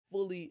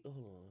fully.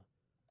 Hold on.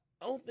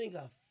 I don't think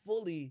I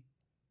fully.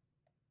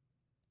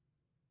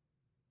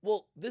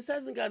 Well, this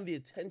hasn't gotten the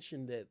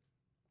attention that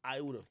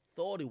I would have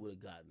thought it would have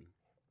gotten.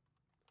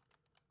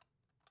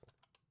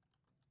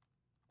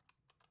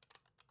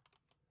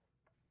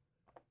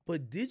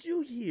 But did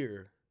you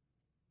hear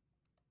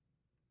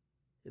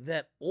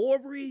that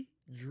Aubrey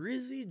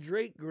Drizzy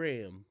Drake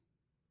Graham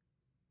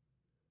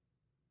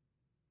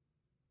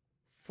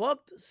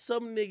fucked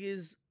some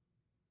nigga's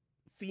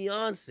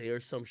fiance or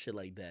some shit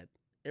like that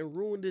and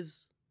ruined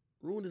his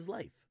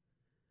life?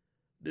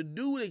 The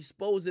dude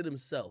exposed it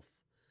himself.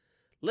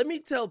 Let me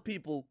tell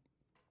people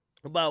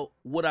about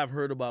what I've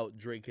heard about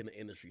Drake in the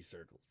industry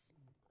circles.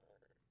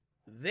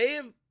 They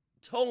have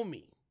told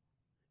me,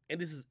 and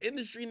this is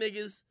industry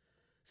niggas,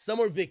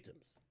 some are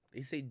victims. They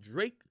say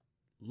Drake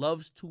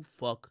loves to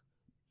fuck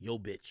your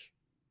bitch.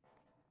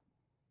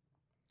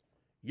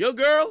 Your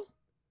girl,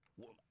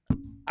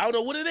 I don't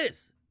know what it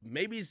is.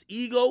 Maybe it's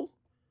ego.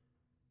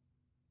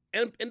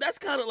 And that's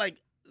kind of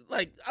like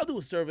I'll do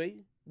a survey.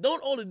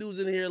 Don't all the dudes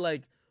in here,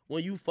 like,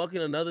 when you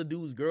fucking another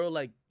dude's girl,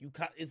 like,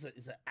 it's an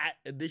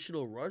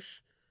additional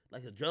rush,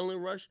 like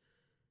adrenaline rush.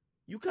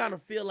 You kind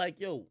of feel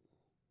like, yo,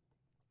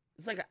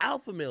 it's like an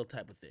alpha male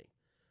type of thing.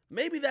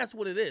 Maybe that's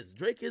what it is.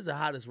 Drake is the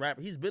hottest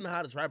rapper. He's been the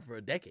hottest rapper for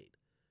a decade.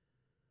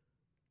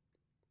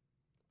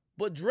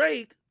 But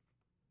Drake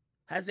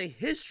has a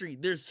history.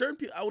 There's certain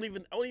people, I won't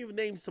even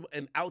name some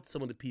and out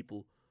some of the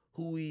people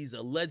who he's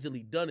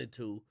allegedly done it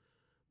to,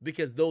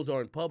 because those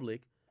aren't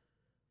public.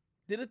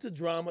 Did it to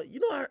Drama.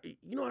 I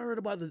heard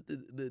about the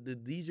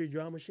DJ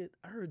Drama shit.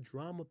 I heard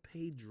Drama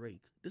paid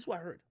Drake. This is what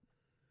I heard.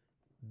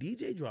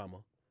 DJ Drama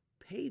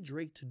paid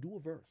Drake to do a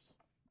verse.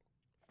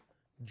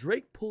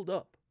 Drake pulled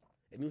up,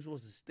 and he was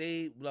supposed to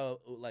stay,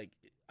 like,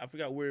 I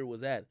forgot where it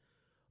was at.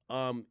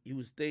 He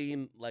was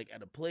staying, like,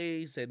 at a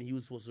place, and he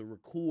was supposed to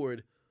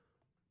record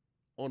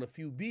on a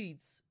few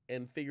beats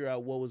and figure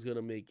out what was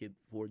gonna make it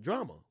for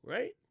Drama,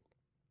 right?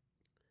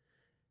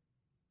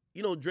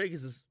 You know, Drake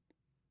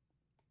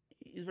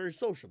he's very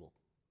sociable.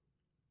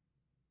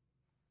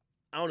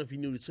 I don't know if he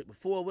knew the chick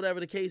before, whatever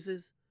the case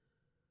is.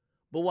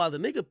 But while the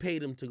nigga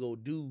paid him to go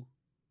do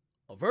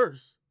a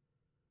verse,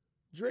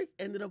 Drake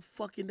ended up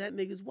fucking that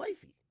nigga's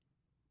wifey.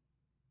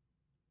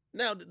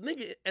 Now, the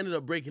nigga ended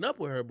up breaking up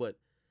with her, but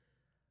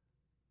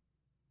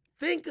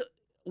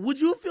would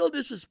you feel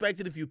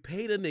disrespected if you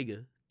paid a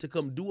nigga to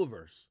come do a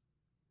verse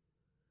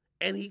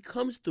and he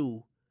comes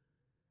through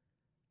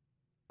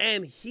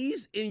and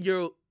he's in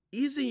your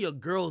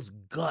girl's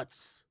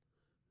guts?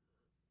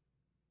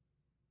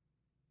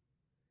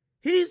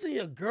 He's in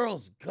your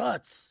girl's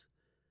guts.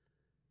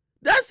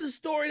 That's the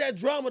story that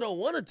Drama don't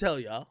want to tell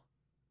y'all.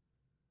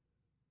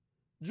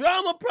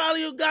 Drama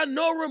probably got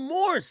no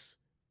remorse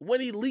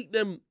when he leaked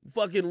them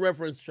fucking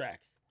reference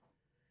tracks.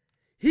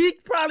 He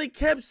probably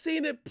kept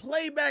seeing it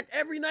play back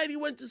every night he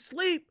went to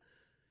sleep.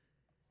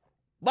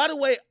 By the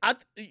way,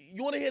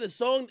 you want to hear the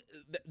song?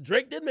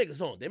 Drake did make a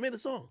song. They made a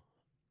song.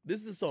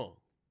 This is a song.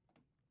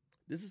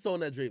 This is a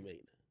song that Drake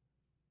made.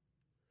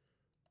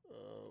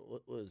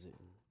 What was it?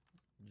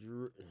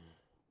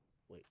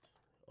 Wait.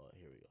 Oh,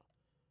 here we go.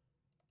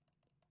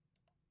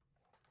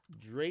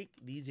 Drake,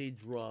 DJ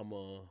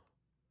Drama.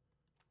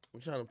 I'm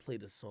trying to play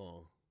the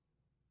song.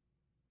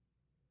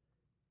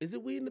 Is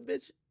it We and the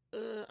Bitch?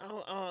 I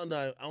don't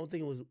know. I don't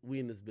think it was We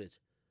and This Bitch.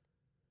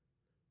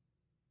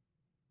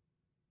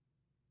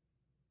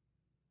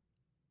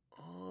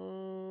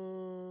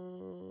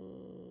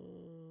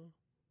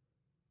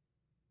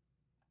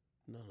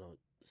 No.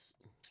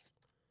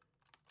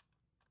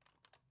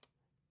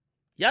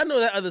 Y'all know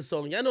that other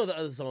song. Y'all know the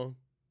other song.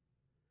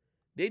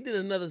 They did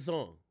another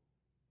song.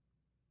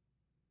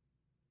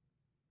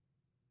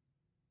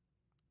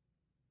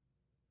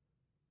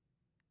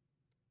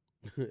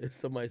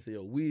 Somebody say,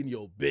 yo, we and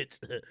your bitch.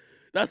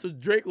 That's what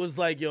Drake was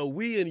like, yo,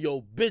 we and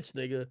your bitch,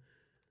 nigga.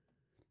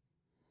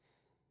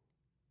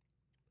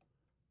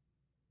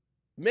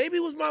 Maybe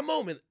it was my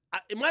moment.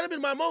 It might have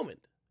been my moment.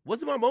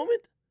 Was it my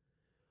moment?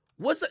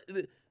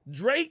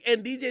 Drake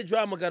and DJ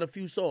Drama got a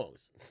few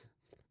songs.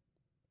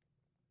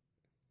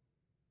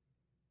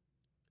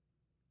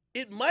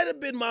 It might have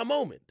been my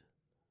moment.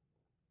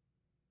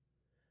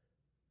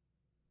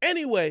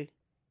 Anyway,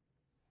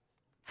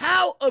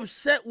 how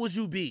upset would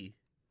you be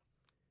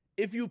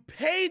if you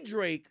paid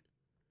Drake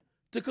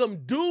to come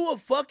do a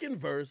fucking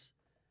verse,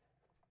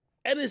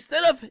 and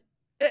instead of,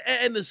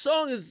 and the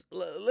song is,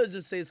 let's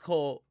just say it's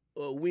called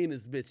We and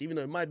This Bitch, even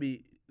though it might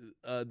be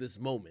this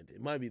moment.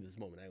 It might be this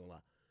moment, I ain't gonna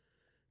lie.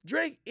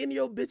 Drake in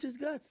your bitch's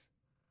guts.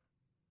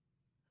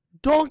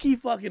 Donkey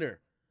fucking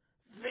her.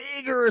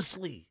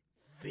 Vigorously.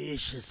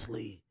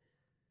 Viciously.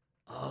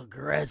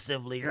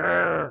 Aggressively.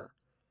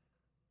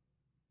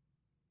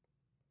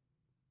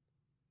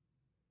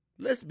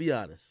 Let's be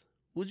honest.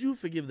 Would you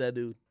forgive that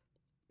dude?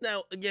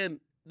 Now, again,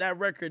 that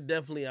record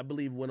definitely, I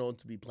believe, went on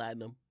to be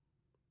platinum.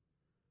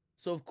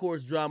 So, of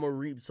course, Drama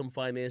reaped some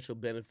financial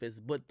benefits,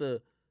 but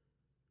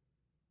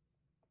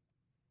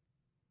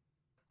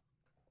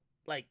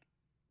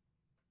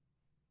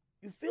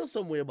you feel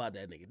some way about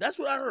that nigga. That's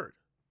what I heard.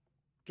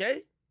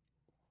 Okay?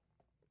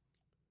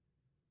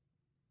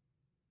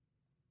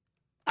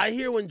 I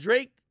hear when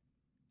Drake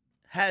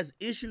has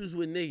issues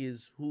with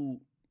niggas who,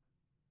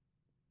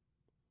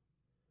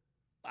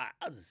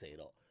 I'll just say it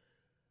all.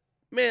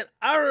 Man,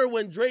 I heard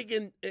when Drake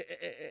and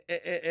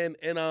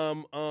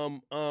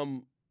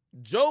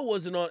Joe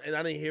wasn't on, and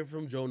I didn't hear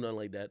from Joe, nothing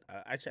like that.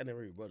 Actually, I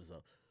never even brought this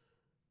up.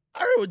 I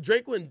heard when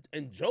Drake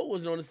and Joe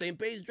wasn't on the same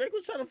page, Drake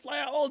was trying to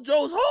fly out all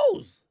Joe's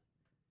hoes.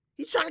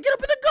 He's trying to get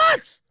up in the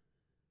guts.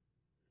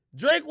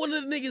 Drake, one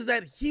of the niggas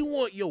that he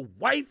want your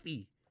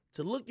wifey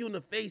to look you in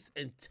the face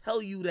and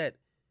tell you that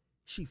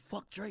she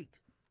fucked Drake.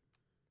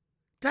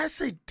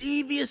 That's a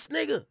devious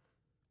nigga.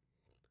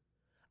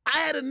 I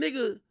had a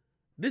nigga,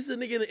 this is a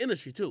nigga in the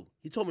industry too.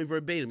 He told me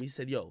verbatim, he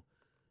said, yo,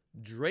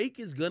 Drake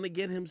is gonna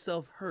get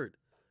himself hurt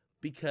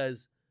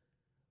because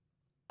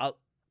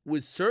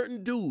with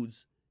certain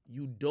dudes,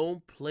 you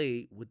don't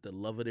play with the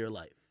love of their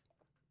life.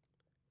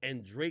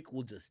 And Drake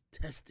will just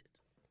test it.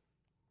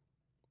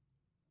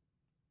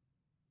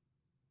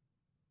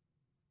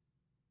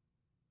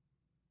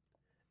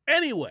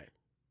 Anyway,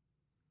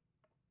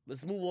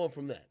 let's move on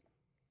from that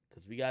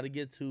because we got to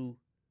get to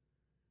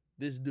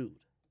this dude.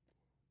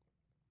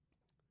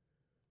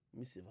 Let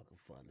me see if I can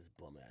find this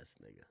bum ass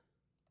nigga.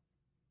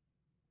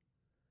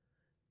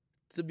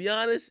 To be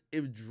honest,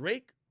 if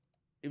Drake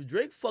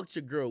fucked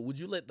your girl, would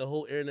you let the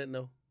whole internet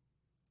know?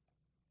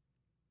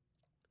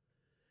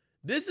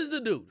 This is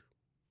the dude.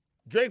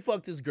 Drake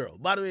fucked his girl.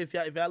 By the way,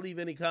 if I leave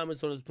any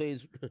comments on his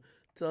page,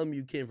 tell me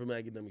you came from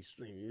Academic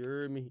Stream. You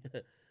heard me?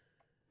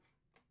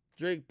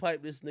 Drake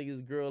piped this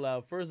nigga's girl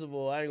out. First of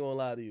all, I ain't gonna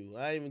lie to you.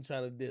 I ain't even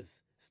trying to diss.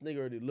 This nigga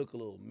already look a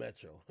little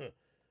metro.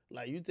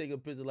 Like, you take a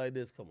picture like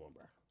this, come on,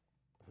 bro.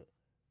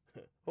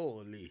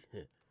 Holy.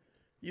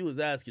 You was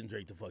asking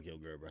Drake to fuck your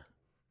girl, bro.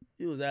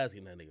 You was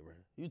asking that nigga, bro.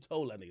 You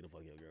told that nigga to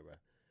fuck your girl, bro.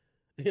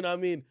 You know what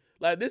I mean?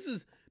 Like, this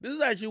is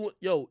actually,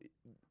 yo,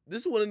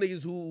 this is one of the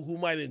niggas who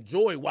might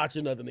enjoy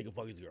watching another nigga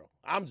fuck his girl.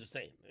 I'm just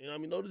saying. You know what I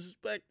mean? No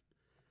disrespect.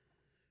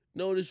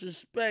 No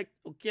disrespect,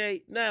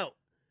 okay? Now,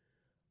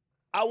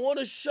 I want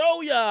to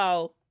show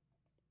y'all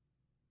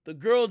the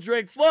girl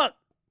Drake fucked.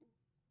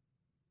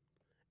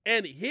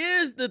 And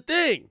here's the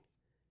thing.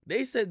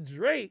 They said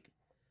Drake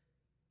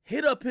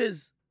hit up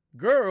his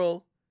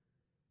girl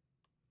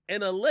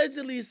and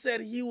allegedly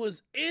said he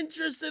was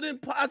interested in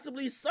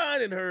possibly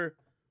signing her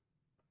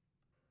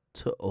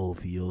to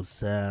OVO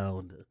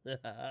Sound.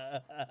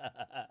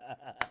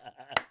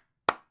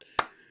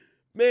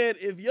 Man,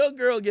 if your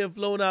girl get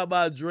flown out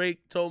by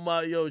Drake, told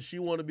my yo, she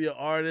want to be an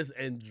artist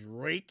and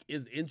Drake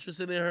is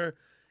interested in her,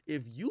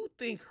 if you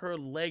think her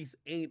legs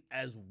ain't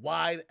as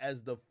wide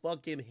as the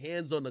fucking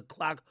hands on the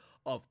clock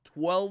of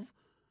 12,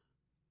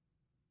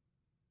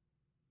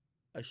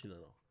 actually,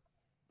 no.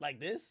 Like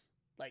this?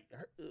 Like,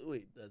 her,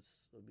 wait,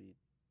 would be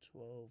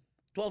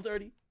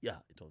 12:30? Yeah,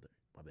 12:30.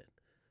 My bad.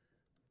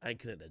 I ain't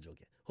connect that joke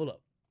yet. Hold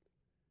up.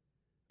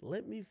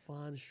 Let me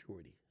find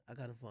Shorty. I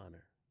gotta find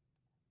her.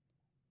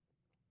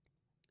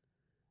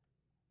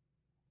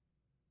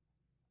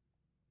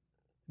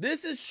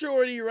 This is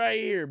Shorty right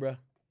here, bro.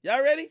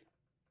 Y'all ready?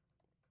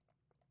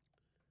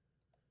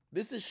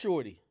 This is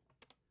Shorty.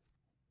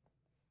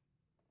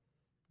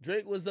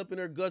 Drake was up in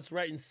her guts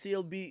writing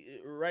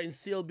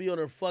CLB on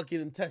her fucking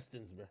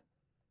intestines, bro.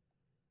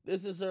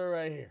 This is her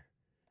right here.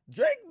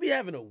 Drake be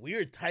having a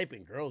weird type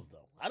in girls,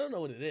 though. I don't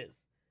know what it is.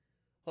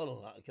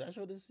 Hold on. Can I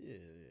show this? Yeah.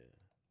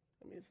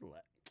 I mean, it's a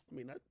lot. I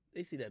mean,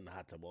 they see that in the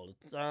hot tub all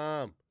the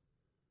time.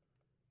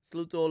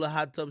 Salute to all the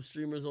hot tub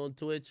streamers on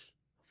Twitch.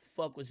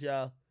 Fuck with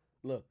y'all.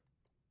 Look.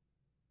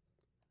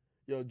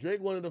 Yo, Drake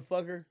wanted to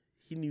fuck her.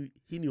 He knew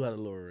how to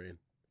lure her in.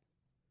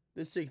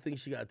 This chick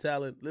thinks she got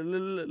talent.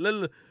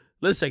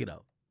 Let's check it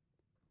out.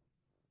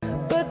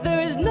 But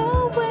there is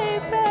no way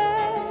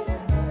back.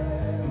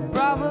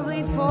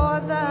 Probably for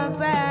the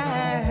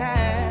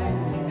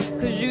best.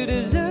 'Cause you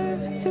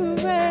deserve to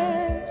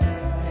rest.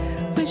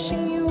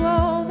 Wishing you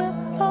all the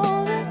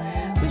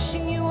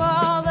wishing you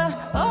all the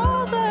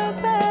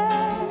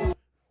best.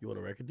 You want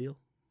a record deal?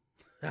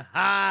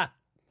 Ha!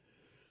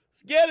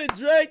 Let's get it,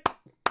 Drake.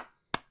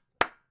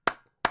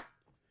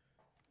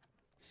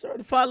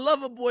 Certified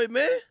lover boy,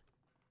 man.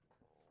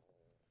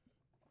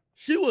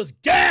 She was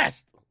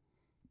gassed.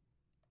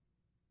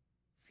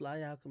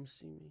 Fly out, come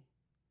see me.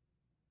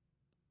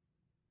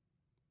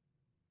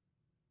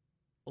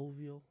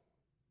 OVO.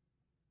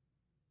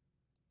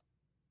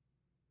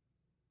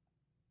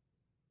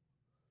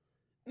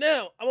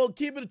 Now, I'm going to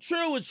keep it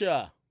true with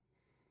y'all.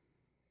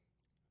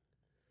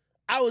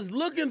 I was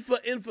looking for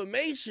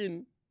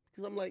information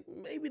because I'm like,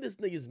 maybe this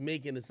nigga's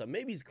making this up.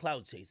 Maybe he's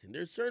cloud chasing.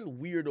 There's certain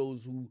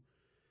weirdos who,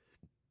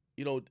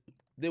 you know,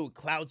 they would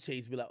cloud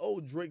chase, be like,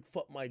 oh, Drake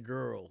fucked my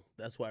girl.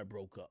 That's why I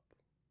broke up.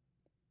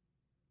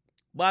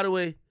 By the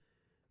way,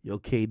 yo,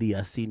 KD,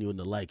 I seen you in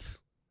the likes.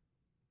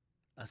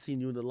 I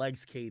seen you in the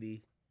likes,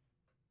 KD.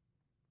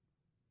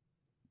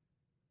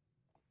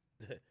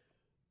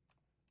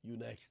 You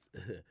next.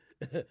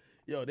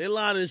 Yo, they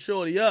lining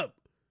Shorty up.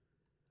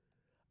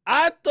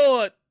 I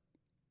thought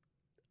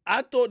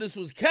this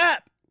was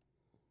cap.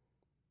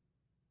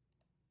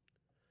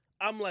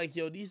 I'm like,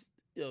 yo, these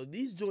yo,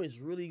 these joints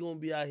really gonna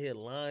be out here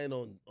lying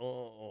on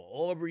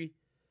Aubrey.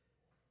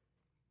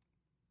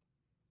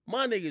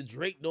 My nigga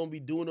Drake don't be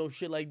doing no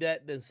shit like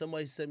that. Then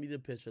somebody sent me the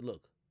picture.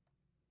 Look.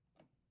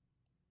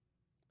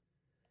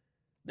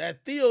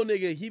 That Theo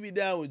nigga, he be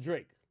down with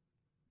Drake.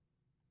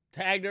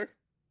 Tagged her.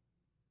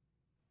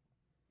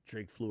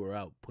 Drake flew her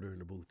out, put her in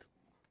the booth.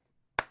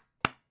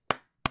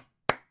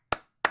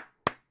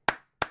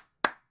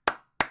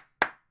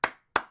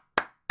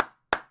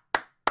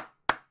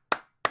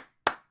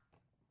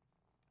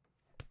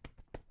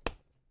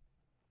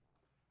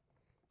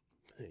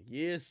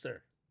 Yes,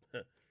 sir.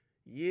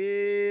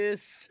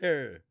 Yes,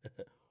 sir.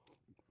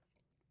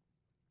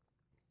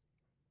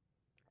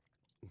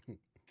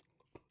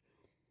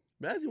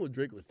 Imagine what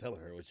Drake was telling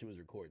her when she was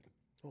recording.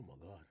 Oh my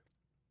God.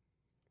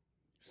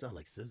 You sound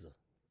like SZA. You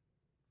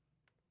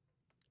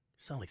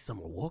sound like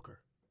Summer Walker.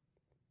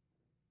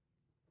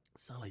 You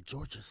sound like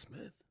Georgia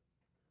Smith.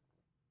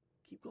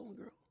 Keep going,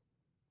 girl.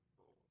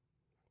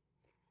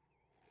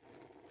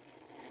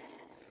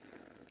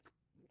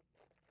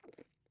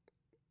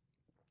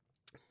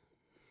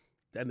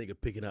 That nigga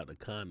picking out the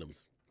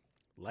condoms.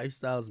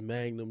 Lifestyles,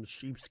 Magnum,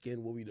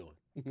 sheepskin, what we doing?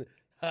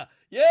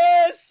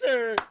 Yes,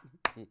 sir.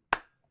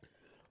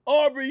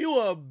 Aubrey, you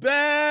a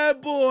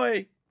bad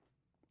boy.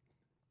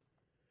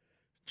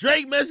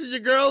 Drake messaged a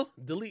girl.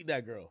 Delete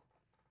that girl.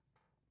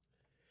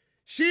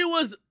 She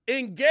was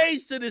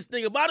engaged to this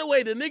nigga. By the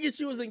way, the nigga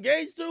she was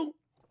engaged to,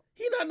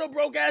 he not no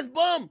broke ass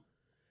bum.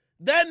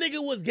 That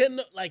nigga was getting,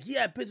 like, he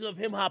had pictures of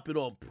him hopping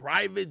on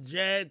private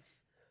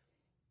jets.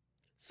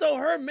 So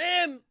her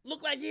man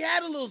looked like he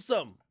had a little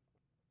something.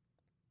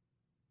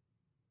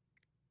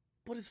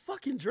 But it's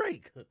fucking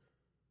Drake.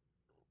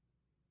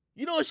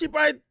 You know what she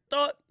probably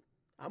thought?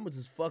 I'm gonna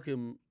just fuck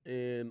him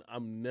and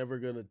I'm never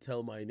gonna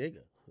tell my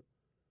nigga.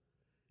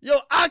 Yo,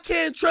 I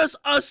can't trust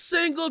a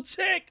single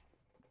chick.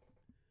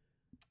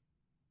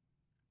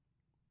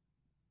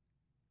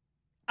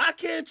 I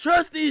can't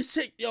trust these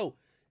chicks. Yo,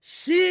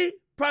 she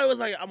probably was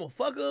like, I'm gonna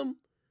fuck him.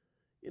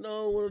 You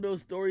know, one of those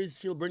stories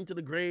she'll bring to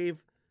the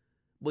grave.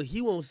 But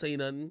he won't say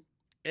nothing.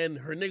 And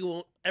her nigga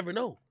won't ever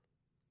know.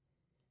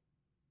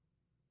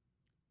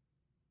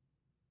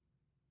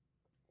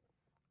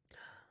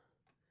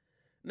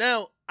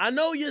 Now, I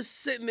know you're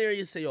sitting there,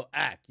 you say, yo,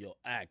 act,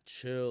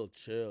 chill.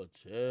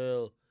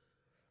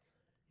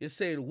 You're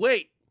saying,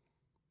 wait,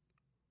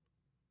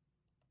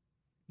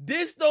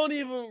 this don't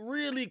even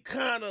really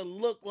kind of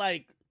look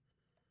like,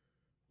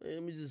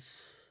 let me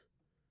just,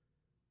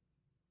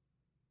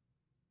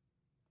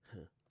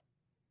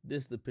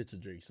 this is the picture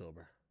Drake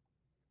sober.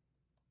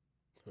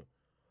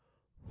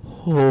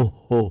 Holy.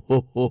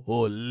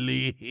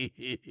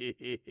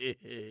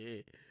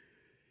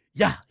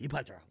 Yeah, he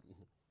piped her out.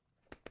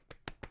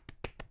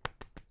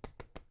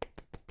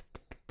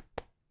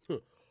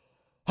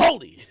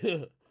 Holy.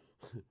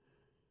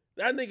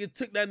 That nigga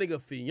took that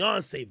nigga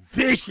fiance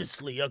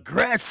viciously,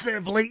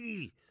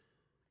 aggressively.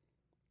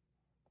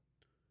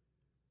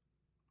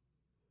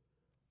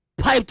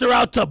 Piped her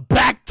out to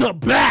back.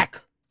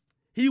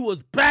 He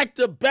was back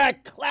to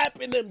back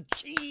clapping them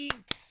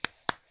cheeks.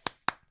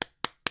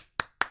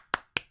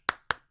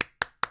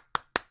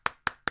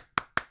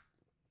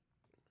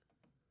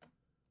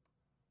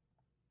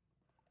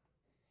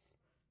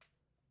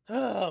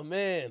 Oh,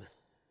 man.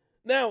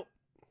 Now,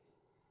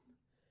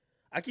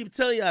 I keep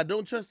telling you, I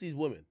don't trust these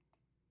women.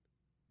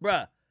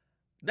 Bruh,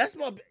 that's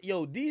my...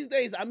 Yo, these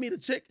days, I meet a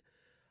chick,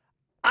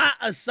 I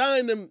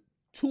assign them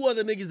 2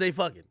 other niggas they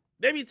fucking.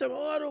 They be telling me,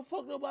 oh, I don't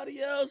fuck nobody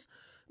else.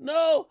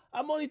 No,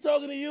 I'm only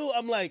talking to you.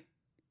 I'm like,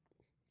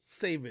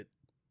 save it,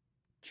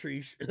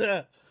 Trish.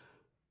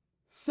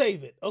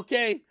 Save it,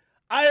 okay?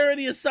 I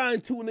already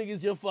assigned 2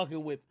 niggas you're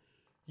fucking with.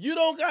 You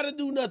don't got to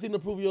do nothing to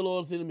prove your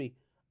loyalty to me.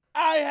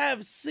 I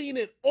have seen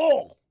it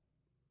all.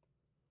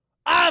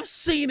 I've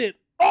seen it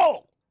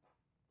all.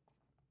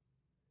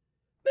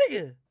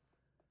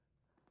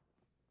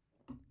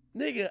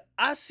 Nigga,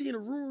 I seen a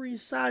Ruri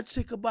side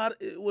chick about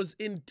it was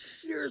in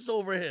tears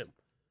over him.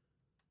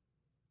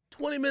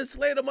 20 minutes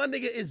later, my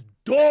nigga is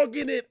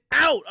dogging it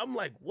out. I'm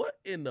like, what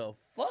in the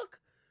fuck?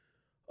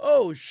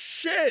 Oh,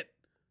 shit.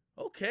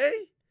 Okay.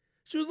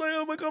 She was like,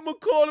 oh my God, I'm going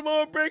to call him. I'm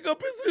going to break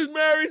up his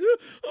marriage.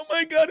 Oh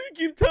my God, he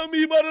keep telling me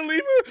he about to leave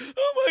her.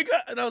 Oh my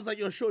God. And I was like,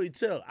 yo, shorty,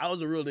 chill. I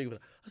was a real nigga.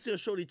 I said, yo,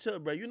 shorty, chill,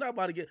 bro. You're not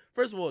about to get,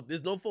 first of all,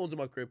 there's no phones in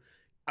my crib.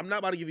 I'm not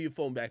about to give you your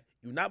phone back.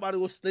 You're not about to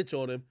go snitch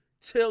on him.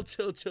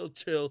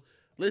 Chill.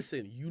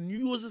 Listen, you knew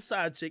you was a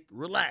side chick.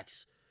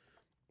 Relax.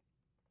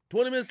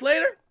 20 minutes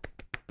later,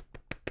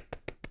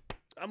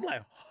 I'm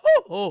like,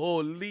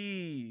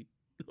 holy.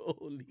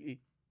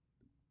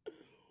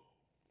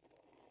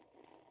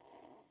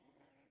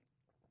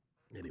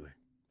 Anyway.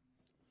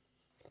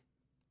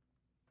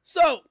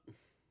 So,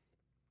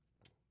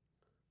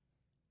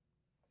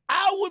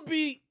 I would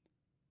be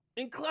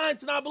inclined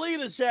to not believe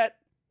this shit.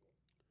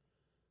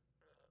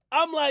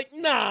 I'm like,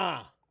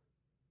 nah.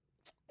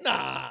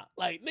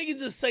 Like, niggas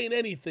just saying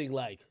anything,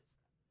 like,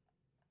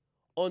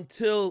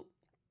 until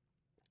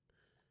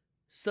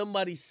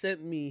somebody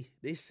sent me,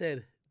 they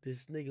said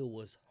this nigga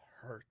was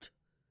hurt.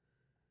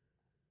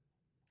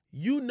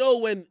 You know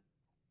when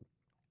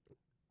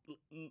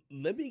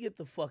let me get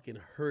the fucking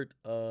hurt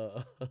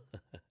the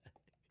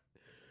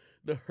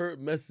hurt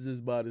messages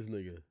by this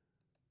nigga.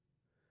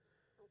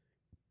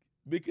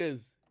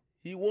 Because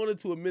he wanted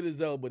to admit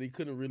his L, but he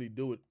couldn't really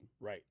do it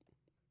right.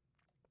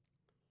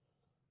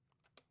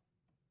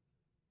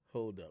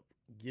 Hold up.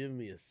 Give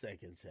me a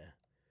second, chat.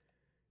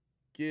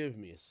 Give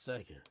me a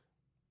second.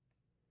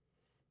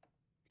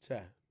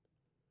 Chat.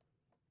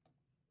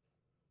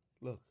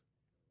 Look.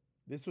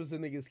 This was the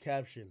nigga's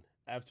caption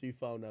after he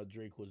found out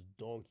Drake was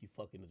donkey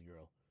fucking his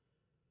girl.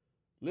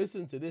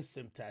 Listen to this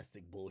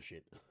simptastic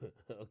bullshit.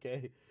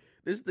 Okay?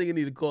 This nigga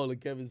need to call to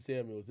Kevin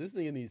Samuels. This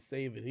nigga needs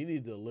saving. He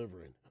needs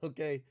delivering.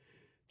 Okay?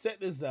 Check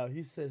this out.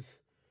 He says,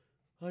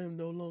 I am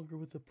no longer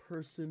with the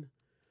person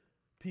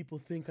people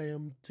think I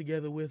am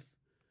together with.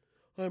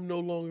 I am no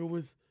longer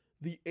with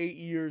the 8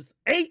 years.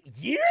 8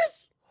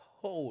 years?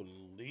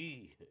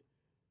 Holy.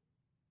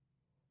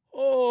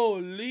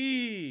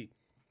 Holy.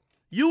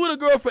 You with a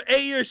girl for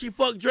 8 years, she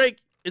fucked Drake,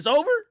 it's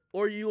over?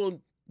 Or you gonna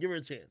give her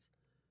a chance?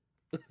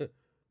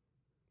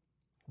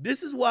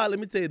 This is why, let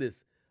me tell you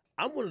this.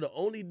 I'm one of the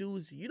only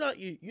dudes, you know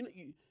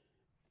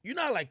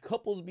like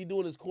couples be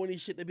doing this corny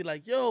shit. They be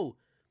like, yo,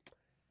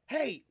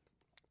 hey,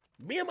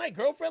 me and my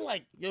girlfriend,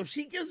 like, yo,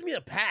 she gives me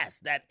a pass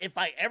that if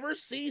I ever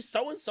see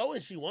so-and-so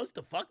and she wants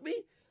to fuck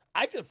me,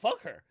 I could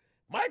fuck her.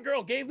 My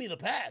girl gave me the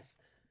pass.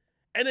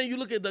 And then you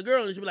look at the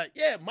girl and she be like,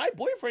 yeah, my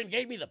boyfriend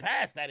gave me the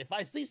pass that if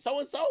I see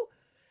so-and-so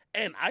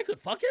and I could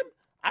fuck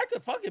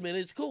him and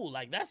it's cool.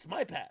 Like, that's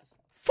my pass.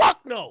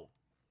 Fuck no.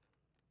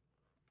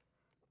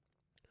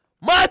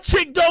 My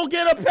chick don't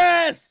get a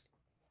pass.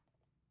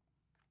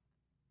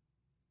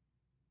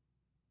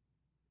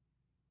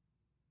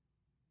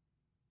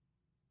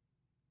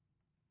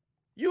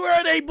 You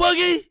heard A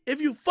Boogie? If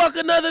you fuck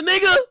another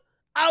nigga,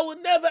 I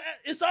would never,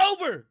 it's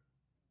over.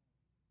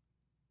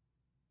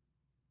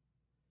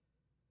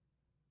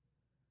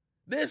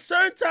 There's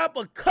certain type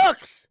of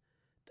cucks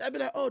that be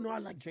like, oh no, I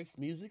like Drake's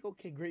music.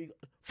 Okay, great.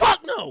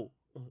 Fuck no.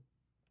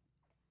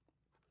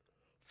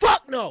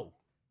 Fuck no.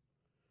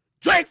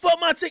 Drake fuck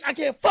my chick. I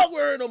can't fuck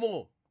with her no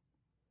more.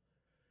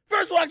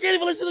 First of all, I can't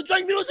even listen to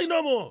Drake music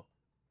no more.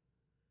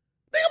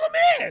 Think I'm a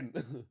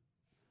man.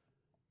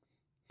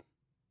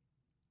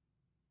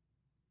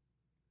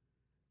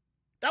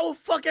 That will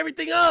fuck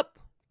everything up.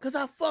 Because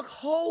I fuck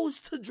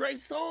hoes to Drake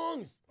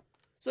songs.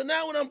 So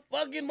now when I'm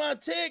fucking my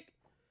chick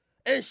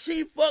and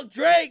she fuck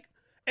Drake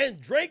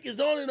and Drake is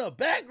on in the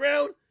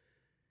background,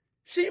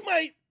 she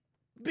might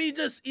be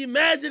just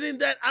imagining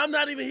that I'm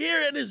not even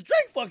here and it's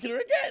Drake fucking her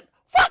again.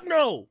 Fuck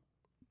no.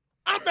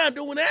 I'm not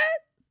doing that.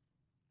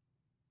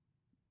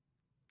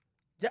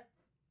 Yeah.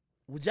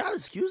 Would y'all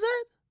excuse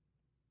that?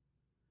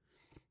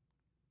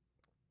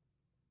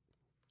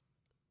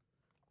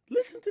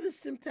 Listen to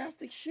this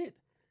simptastic shit.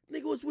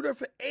 Nigga was with her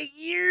for 8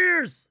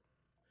 years.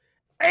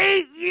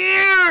 8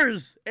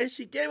 years! And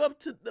she gave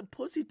up to the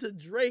pussy to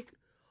Drake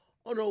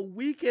on a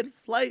weekend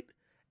flight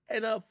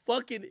and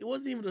it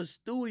wasn't even a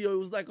studio, it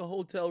was like a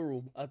hotel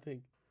room, I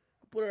think.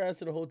 Put her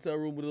ass in a hotel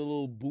room with a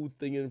little booth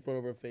thing in front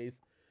of her face.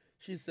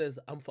 She says,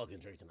 I'm fucking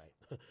Drake tonight.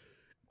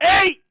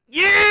 8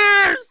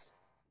 years!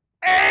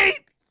 8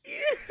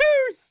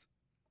 years!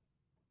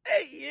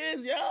 8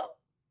 years, y'all.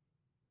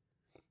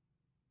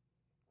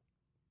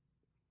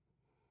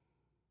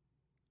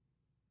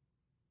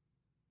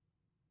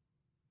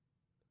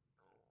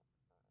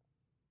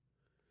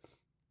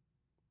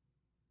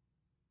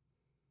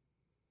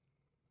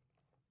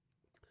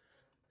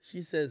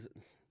 He says,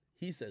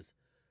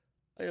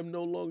 I am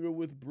no longer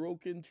with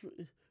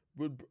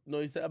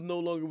he said, I'm no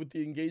longer with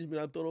the engagement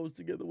I thought I was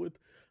together with.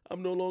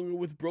 I'm no longer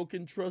with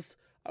broken trust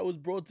I was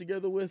brought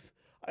together with.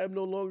 I am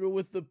no longer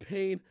with the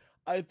pain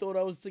I thought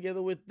I was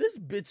together with. This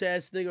bitch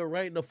ass nigga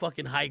writing a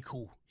fucking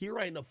haiku. He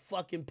writing a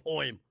fucking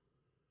poem.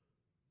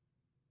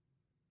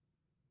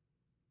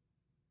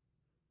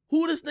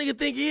 Who this nigga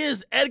think he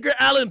is? Edgar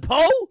Allan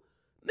Poe?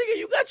 Nigga,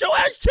 you got your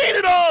ass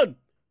cheated on.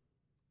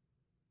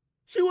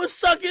 She was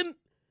sucking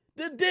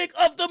the dick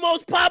of the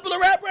most popular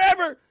rapper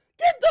ever.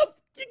 Get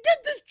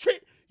this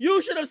trick.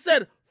 You should have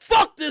said,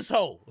 fuck this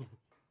hoe.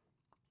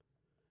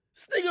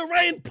 This nigga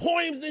writing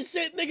poems and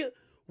shit, nigga.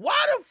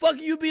 Why the fuck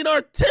are you being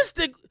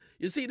artistic?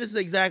 You see, this is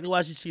exactly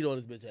why she cheated on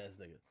this bitch ass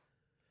nigga.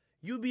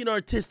 You being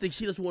artistic,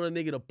 she just want a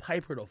nigga to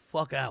pipe her the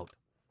fuck out.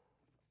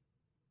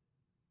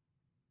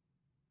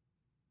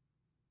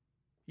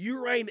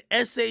 You writing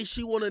essays,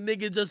 she want a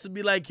nigga just to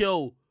be like,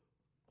 yo,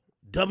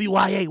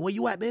 WYA, where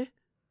you at, man?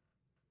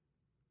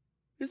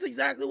 This is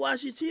exactly why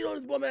she cheated on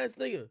this bum ass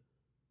nigga.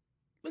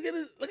 Look at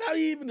this. Look how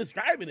he even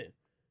describing it.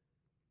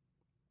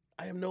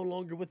 I am no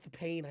longer with the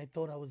pain I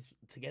thought I was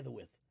together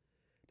with.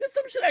 There's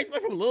some shit I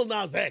expect from Lil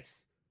Nas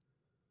X.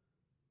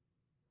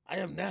 I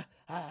am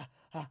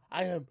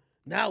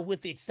now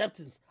with the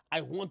acceptance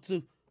I want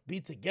to be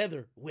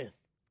together with.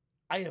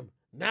 I am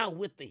now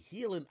with the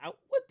healing.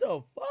 What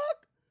the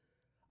fuck?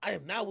 I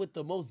am now with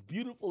the most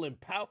beautiful and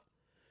powerful.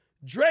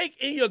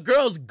 Drake in your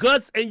girl's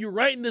guts and you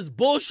writing this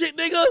bullshit,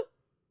 nigga?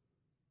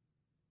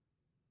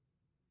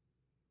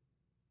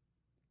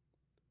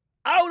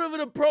 I would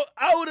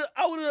I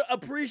would have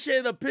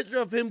appreciated a picture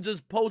of him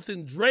just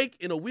posting Drake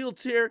in a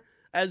wheelchair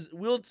as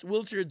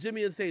wheelchair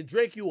Jimmy and saying,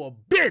 Drake, you a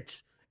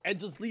bitch, and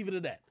just leave it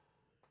at that.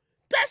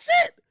 That's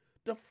it.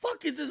 The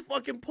fuck is this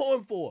fucking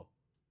poem for?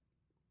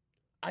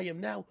 I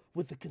am now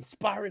with the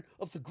conspiring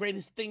of the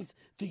greatest things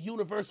the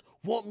universe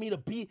want me to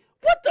be.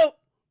 What the?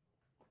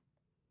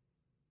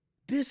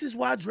 This is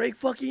why Drake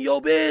fucking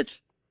yo bitch.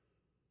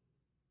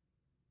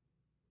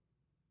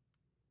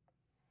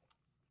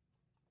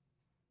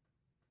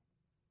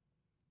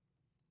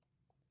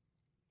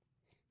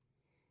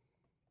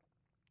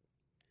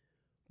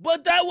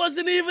 But that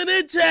wasn't even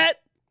it,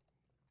 chat.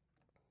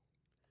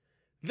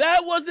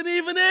 That wasn't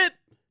even it.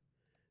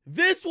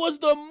 This was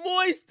the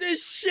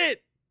moistest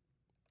shit.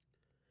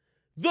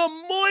 The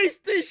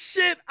moistest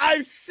shit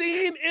I've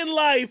seen in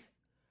life.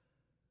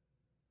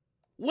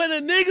 When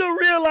a nigga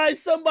realized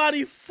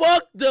somebody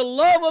fucked the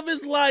love of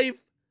his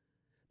life,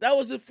 that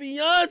was a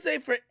fiance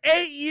for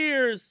 8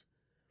 years,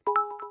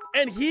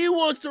 and he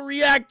wants to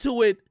react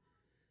to it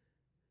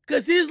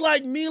because he's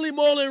like Mealy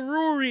Mole and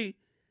Rory.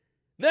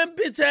 Them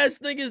bitch ass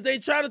niggas, they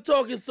try to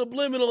talk in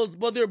subliminals,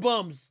 but they're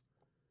bums.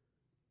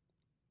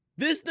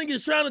 This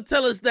nigga's trying to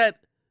tell us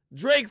that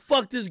Drake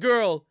fucked his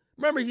girl.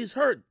 Remember, he's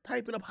hurt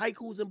typing up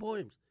haikus and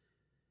poems.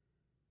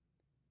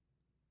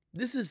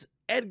 This is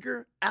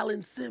Edgar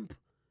Allan Simp.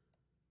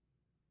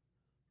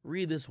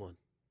 Read this one.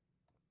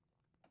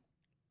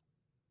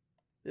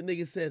 The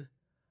nigga said,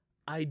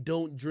 I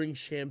don't drink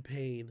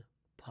champagne,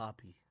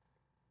 Poppy.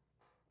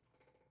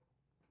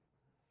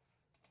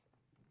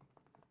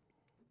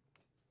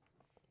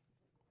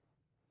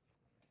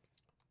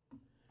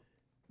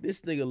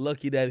 This nigga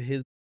lucky that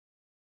his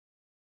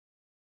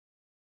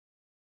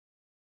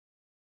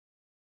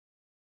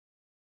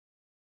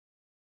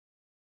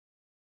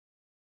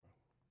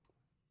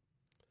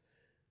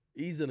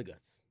he's in the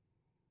guts.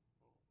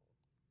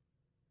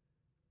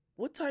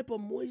 What type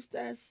of moist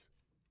ass?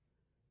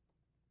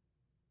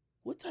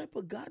 What type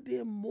of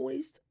goddamn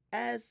moist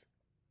ass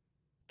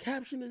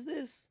caption is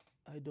this?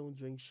 I don't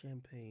drink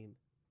champagne,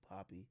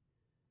 Poppy.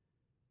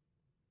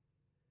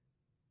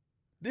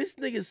 This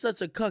nigga's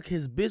such a cuck.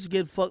 His bitch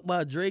get fucked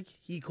by Drake.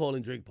 He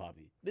calling Drake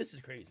Poppy. This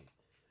is crazy.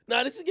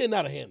 Nah, this is getting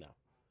out of hand now.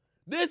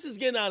 This is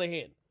getting out of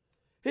hand.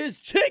 His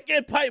chick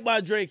get piped by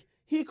Drake.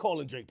 He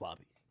calling Drake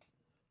Poppy.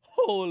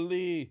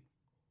 Holy.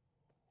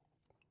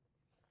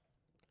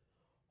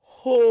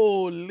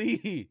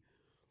 Holy.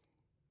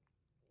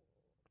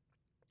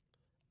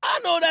 I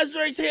know that's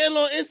Drake's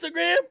handle on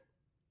Instagram.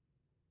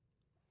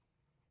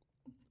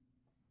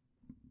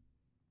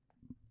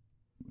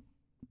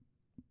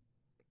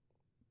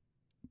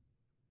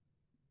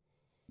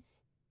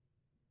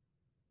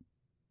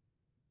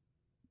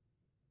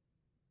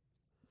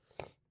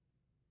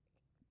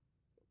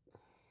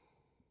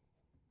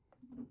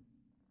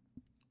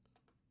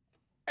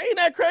 Ain't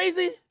that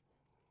crazy?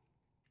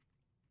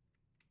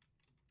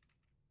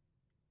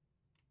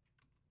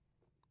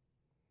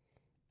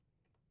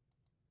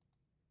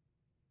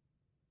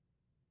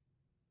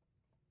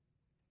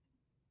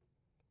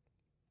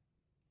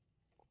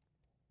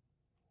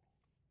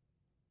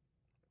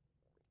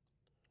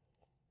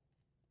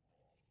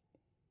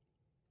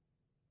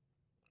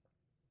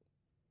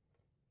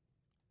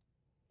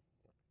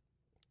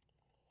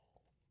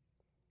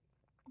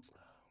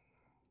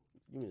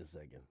 Give me a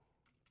second.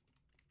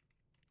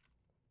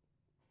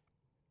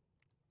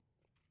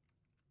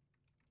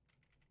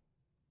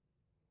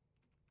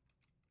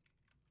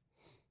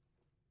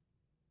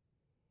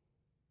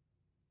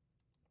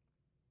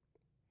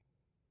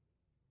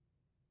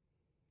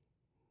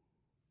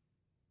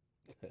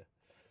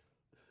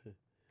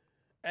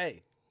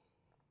 Hey,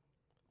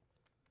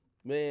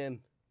 man,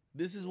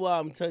 this is why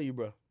I'm telling you,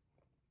 bro.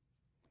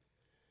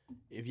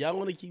 If y'all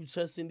want to keep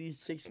trusting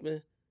these chicks,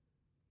 man,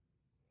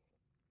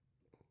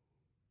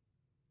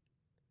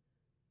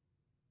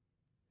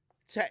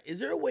 chat,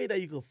 is there a way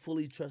that you can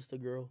fully trust a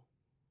girl?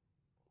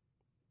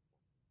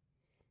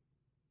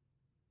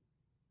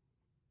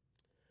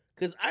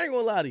 Because I ain't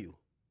gonna lie to you.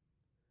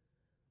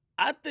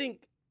 I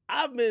think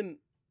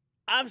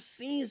I've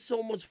seen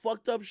so much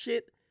fucked up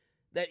shit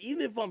that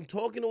even if I'm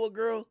talking to a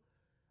girl,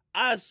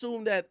 I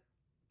assume that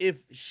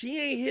if she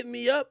ain't hitting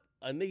me up,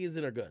 a nigga's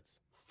in her guts.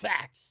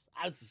 Facts.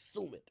 I just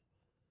assume it.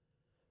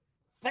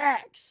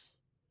 Facts.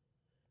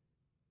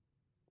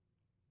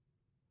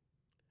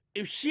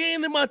 If she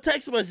ain't in my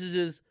text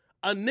messages,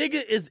 a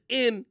nigga is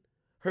in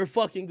her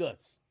fucking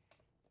guts.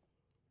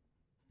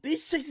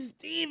 These chicks is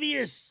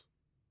devious.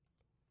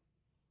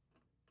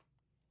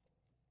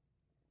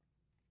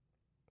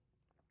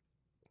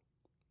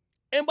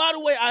 And by the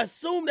way, I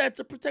assume that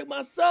to protect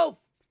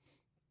myself.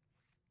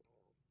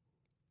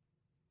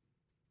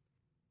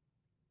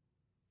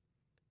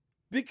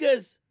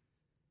 Because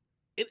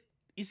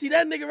you see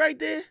that nigga right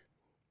there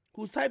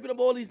who's typing up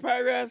all these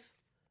paragraphs?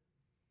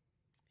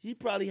 He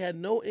probably had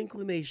no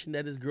inclination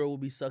that his girl would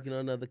be sucking on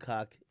another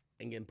cock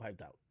and getting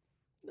piped out.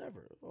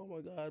 Never. Oh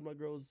my God, my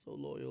girl is so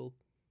loyal.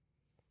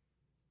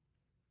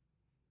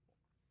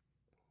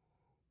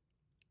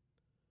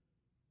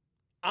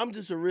 I'm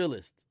just a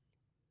realist.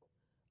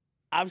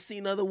 I've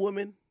seen other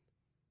women,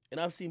 and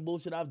I've seen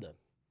bullshit I've done.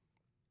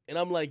 And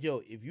I'm like,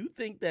 yo, if you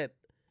think that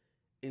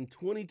in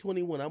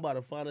 2021 I'm about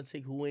to find a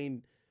chick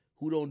who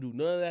don't do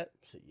none of that,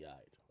 shit, yeah,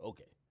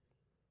 okay.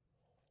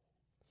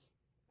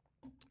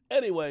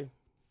 Anyway,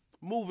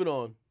 moving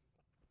on.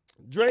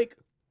 Drake,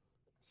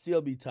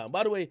 CLB time.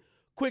 By the way,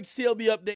 quick CLB update.